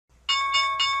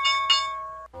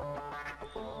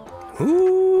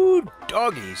Ooh,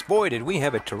 doggies. Boy, did we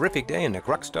have a terrific day in the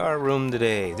Grok room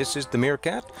today. This is the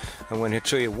Meerkat. I want to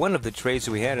show you one of the trades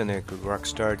that we had in the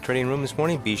Grok trading room this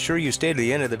morning. Be sure you stay to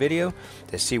the end of the video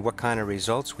to see what kind of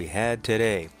results we had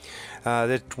today.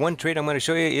 The one trade I'm going to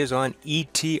show you is on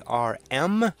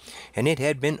ETRM, and it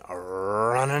had been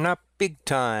running up big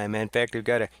time. In fact, we've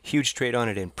got a huge trade on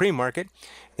it in pre-market.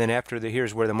 Then after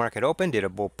here's where the market opened, did a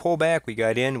bull pullback. We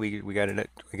got in. We got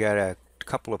a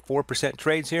couple of 4%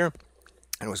 trades here.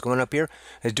 And it was going up here.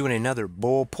 It's doing another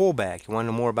bull pullback. You want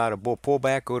to know more about a bull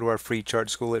pullback? Go to our free chart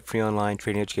school at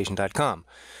freeonlinetradingeducation.com.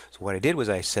 So what I did was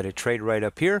I set a trade right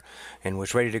up here and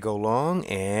was ready to go long.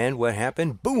 And what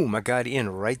happened? Boom! I got in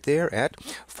right there at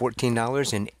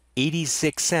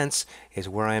 $14.86 is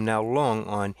where I am now long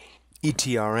on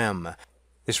ETRM.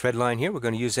 This red line here, we're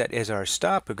going to use that as our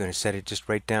stop. We're going to set it just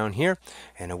right down here.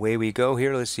 And away we go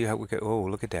here. Let's see how we go. Oh,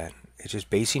 look at that. It's just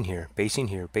basing here, basing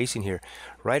here, basing here.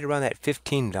 Right around that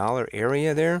 $15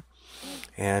 area there.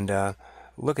 And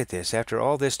look at this. After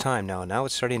all this time now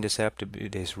it's starting to set up to be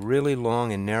this really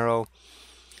long and narrow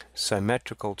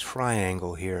symmetrical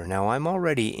triangle here. Now I'm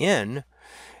already in.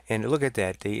 And look at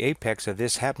that. The apex of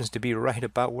this happens to be right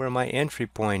about where my entry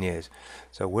point is.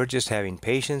 So we're just having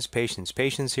patience, patience,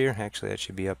 patience here. Actually, that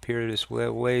should be up here this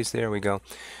ways. There we go.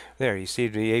 There, you see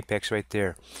the apex right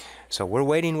there. So we're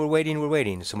waiting, we're waiting, we're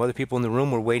waiting. Some other people in the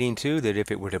room were waiting too, that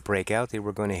if it were to break out, they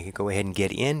were going to go ahead and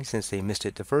get in since they missed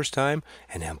it the first time.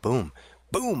 And then boom,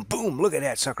 boom, boom. Look at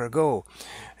that sucker go.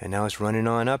 And now it's running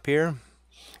on up here.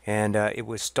 And it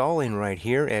was stalling right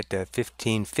here at the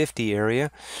 1550 area,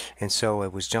 and so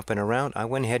it was jumping around. I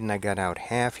went ahead and I got out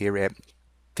half here at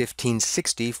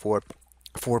 1560 for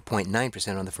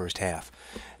 4.9% on the first half.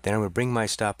 Then I'm going to bring my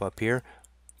stop up here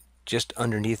just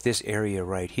underneath this area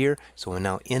right here. So I'm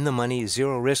now in the money,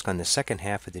 zero risk on the second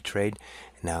half of the trade.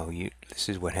 Now this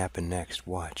is what happened next.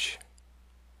 Watch.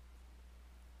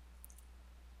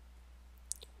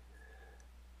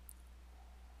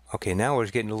 Okay, now we're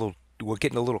getting a little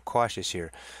cautious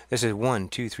here. This is 1,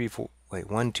 2, 3, 4, wait,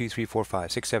 1, 2, 3, 4,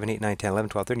 5, 6, 7, 8, 9, 10, 11,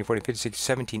 12, 13, 14, 15, 16,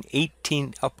 17,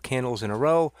 18 up candles in a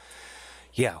row.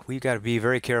 Yeah, we've got to be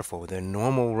very careful. The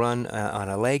normal run on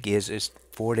a leg is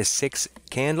 4 to 6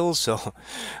 candles, so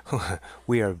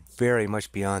we are very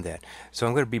much beyond that. So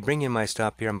I'm going to be bringing my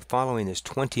stop here. I'm following this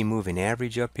 20 moving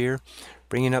average up here,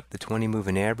 bringing up the 20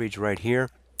 moving average right here.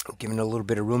 Giving it a little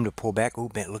bit of room to pull back. Oh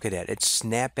man, look at that. It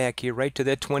snapped back here right to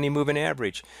that 20 moving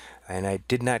average. And I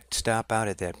did not stop out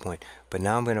at that point. But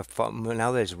now I'm going to,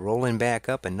 now that it's rolling back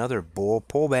up, another bull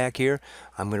pullback here.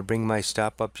 I'm going to bring my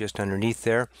stop up just underneath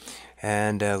there.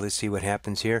 And let's see what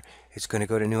happens here. It's going to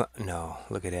go to new, no,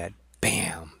 look at that.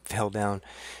 Bam, fell down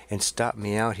and stopped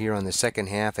me out here on the second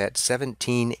half at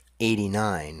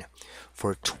 1789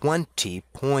 for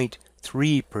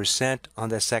 20.3% on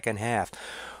the second half.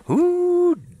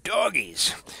 Ooh,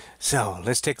 doggies. So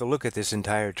let's take a look at this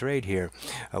entire trade here.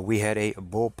 We had a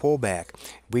bull pullback.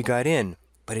 We got in,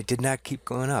 but it did not keep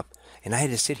going up. And I had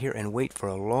to sit here and wait for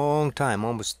a long time,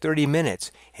 almost 30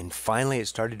 minutes. And finally it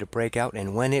started to break out.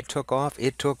 And when it took off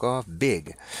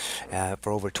big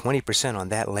for over 20% on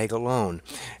that leg alone.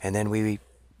 And then we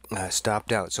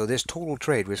stopped out. So this total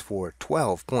trade was for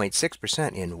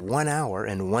 12.6% in 1 hour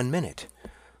and 1 minute.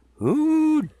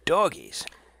 Ooh, doggies.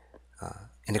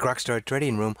 In the Grok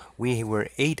trading room, we were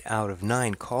 8 out of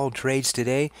 9 called trades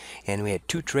today, and we had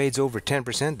 2 trades over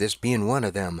 10%, this being one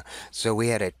of them. So we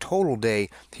had a total day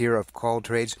here of called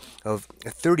trades of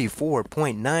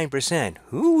 34.9%.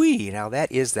 Hoo-wee! Now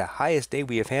that is the highest day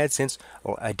we have had since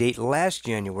a date last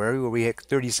January where we hit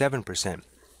 37%.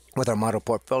 With our model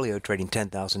portfolio trading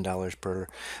 $10,000 per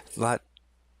lot.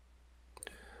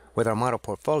 With our model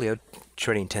portfolio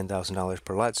trading $10,000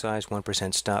 per lot size,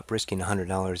 1% stop, risking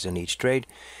 $100 in each trade,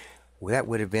 well, that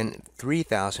would have been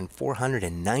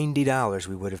 $3,490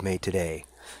 we would have made today.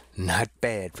 Not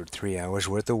bad for 3 hours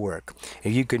worth of work.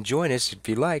 If you can join us, if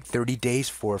you like, 30 days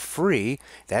for free.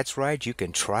 That's right, you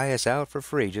can try us out for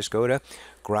free. Just go to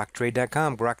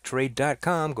groktrade.com,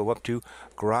 groktrade.com, go up to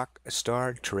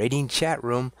Grok Trading Chat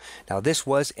Room. Now this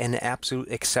was an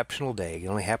absolute exceptional day. It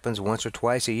only happens once or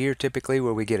twice a year typically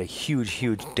where we get a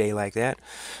huge day like that.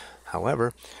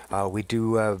 However, we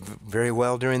do very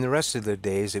well during the rest of the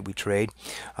days that we trade.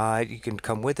 You can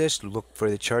come with us, look for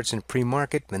the charts in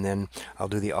pre-market, and then I'll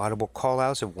do the audible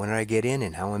call-outs of when I get in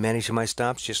and how I manage my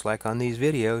stops, just like on these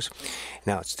videos.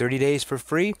 Now, it's 30 days for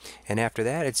free, and after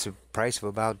that, it's a price of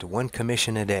about 1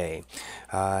 commission a day.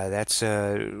 That's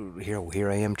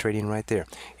here I am trading right there.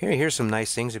 Here's some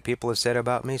nice things that people have said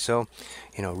about me, so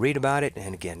read about it,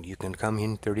 and again, you can come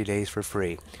in 30 days for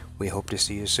free. We hope to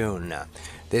see you soon.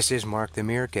 This is Mark the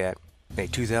Meerkat. May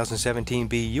 2017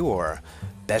 be your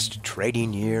best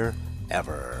trading year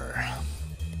ever.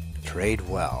 Trade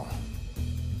well.